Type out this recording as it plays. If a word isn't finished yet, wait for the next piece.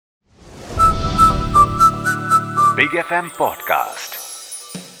Big FM podcast.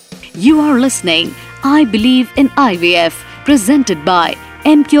 You are listening I Believe in IVF, presented by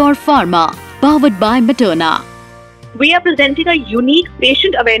Emcure Pharma, powered by Materna. We are presenting a unique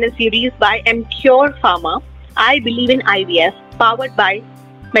patient awareness series by Emcure Pharma, I Believe in IVF, powered by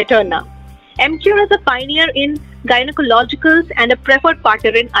Materna. Emcure is a pioneer in gynecologicals and a preferred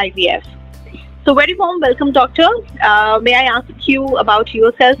partner in IVF. So very warm welcome, doctor. May I ask you about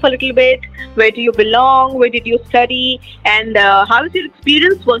yourself a little bit? Where do you belong? Where did you study? And how is your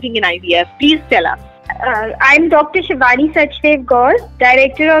experience working in IVF? Please tell us. I'm Dr. Shivani Sachdev,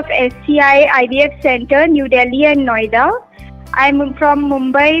 Director of SCI IVF Center, New Delhi and Noida. I'm from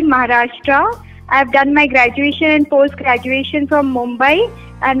Mumbai, Maharashtra. I've done my graduation and post-graduation from Mumbai,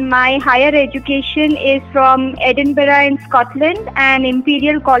 and my higher education is from Edinburgh in Scotland and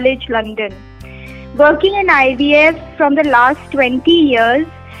Imperial College, London. Working in IVF from the last 20 years,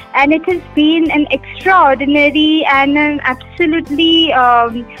 and it has been an extraordinary and an absolutely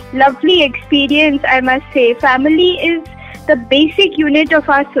lovely experience, I must say. Family is the basic unit of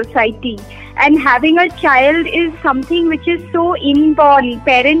our society, and having a child is something which is so inborn.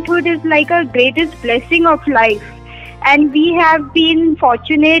 Parenthood is like a greatest blessing of life, and we have been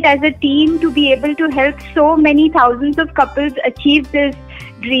fortunate as a team to be able to help so many thousands of couples achieve this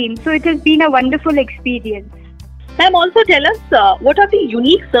dream. So it has been a wonderful experience. Ma'am, also tell us what are the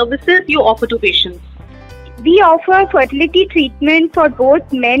unique services you offer to patients? We offer fertility treatment for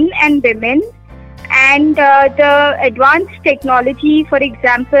both men and women, and the advanced technology, for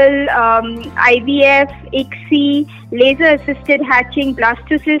example, IVF, ICSI, laser-assisted hatching,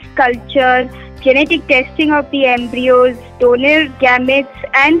 blastocyst culture, genetic testing of the embryos, donor gametes,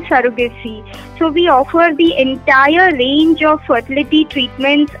 and surrogacy. So we offer the entire range of fertility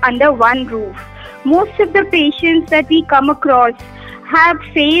treatments under one roof. Most of the patients that we come across have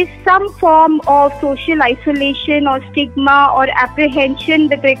faced some form of social isolation or stigma or apprehension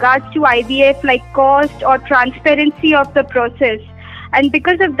with regards to IVF, like cost or transparency of the process. And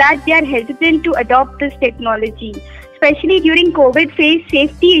because of that, they are hesitant to adopt this technology. Especially during COVID phase,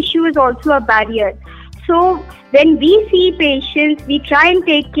 safety issue is also a barrier. So when we see patients, we try and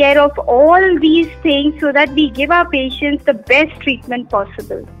take care of all these things so that we give our patients the best treatment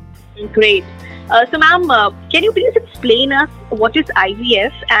possible. Great. So ma'am, can you please explain us what is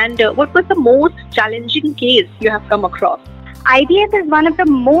IVF and what was the most challenging case you have come across? IVF is one of the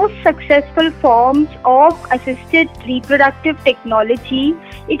most successful forms of assisted reproductive technology.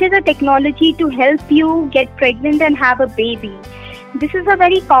 It is a technology to help you get pregnant and have a baby. This is a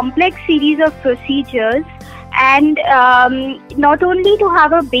very complex series of procedures, and not only to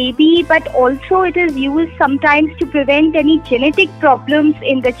have a baby, but also it is used sometimes to prevent any genetic problems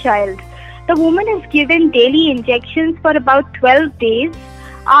in the child. The woman is given daily injections for about 12 days.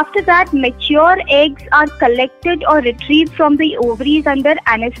 After that, mature eggs are collected or retrieved from the ovaries under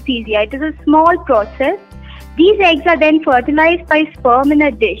anesthesia. It is a small process. These eggs are then fertilized by sperm in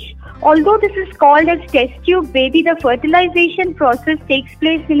a dish. Although this is called as test tube baby, the fertilization process takes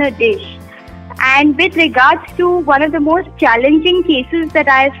place in a dish. And with regards to one of the most challenging cases that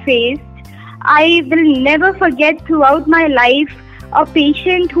I have faced, I will never forget throughout my life a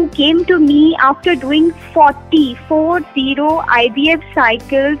patient who came to me after doing 40 IVF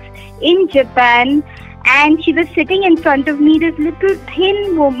cycles in Japan, and she was sitting in front of me, this little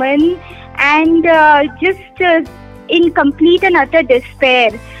thin woman, and just in complete and utter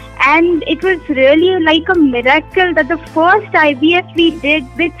despair. And it was really like a miracle that the first IVF we did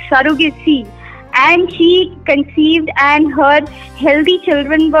with surrogacy, and she conceived and her healthy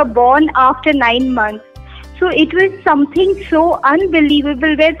children were born after 9 months. So it was something so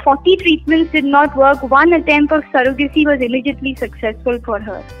unbelievable, where 40 treatments did not work. One attempt of surrogacy was immediately successful for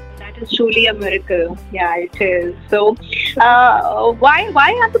her. That is truly a miracle. Yeah, it is. So why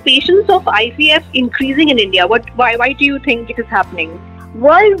are the patients of IVF increasing in India? Why do you think it is happening?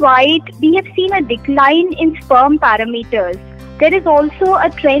 Worldwide, we have seen a decline in sperm parameters. There is also a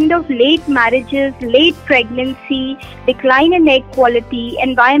trend of late marriages, late pregnancy, decline in egg quality,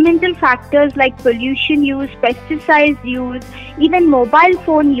 environmental factors like pollution use, pesticides use, even mobile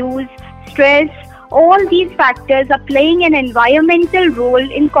phone use, stress. All these factors are playing an environmental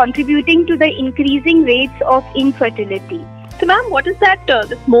role in contributing to the increasing rates of infertility. So ma'am, what is that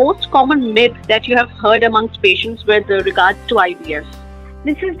this most common myth that you have heard amongst patients with regards to IVF?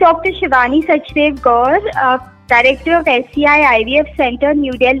 This is Dr. Shivani Sachdev, Director of SCI IVF Center,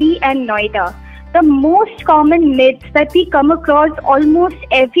 New Delhi and Noida. The most common myths that we come across almost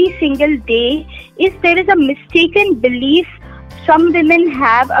every single day is there is a mistaken belief some women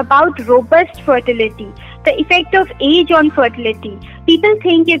have about robust fertility, the effect of age on fertility. People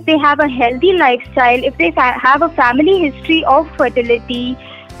think if they have a healthy lifestyle, if they have a family history of fertility,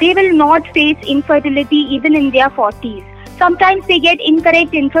 they will not face infertility even in their 40s. Sometimes they get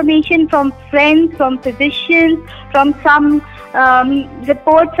incorrect information from friends, from physicians, from some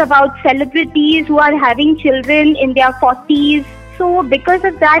reports about celebrities who are having children in their 40s. So because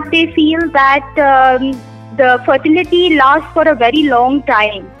of that, they feel that the fertility lasts for a very long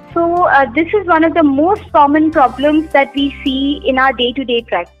time. So this is one of the most common problems that we see in our day-to-day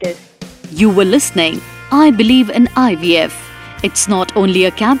practice. You were listening, I Believe in IVF. It's not only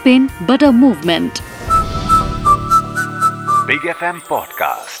a campaign, but a movement. Big FM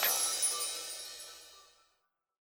Podcast.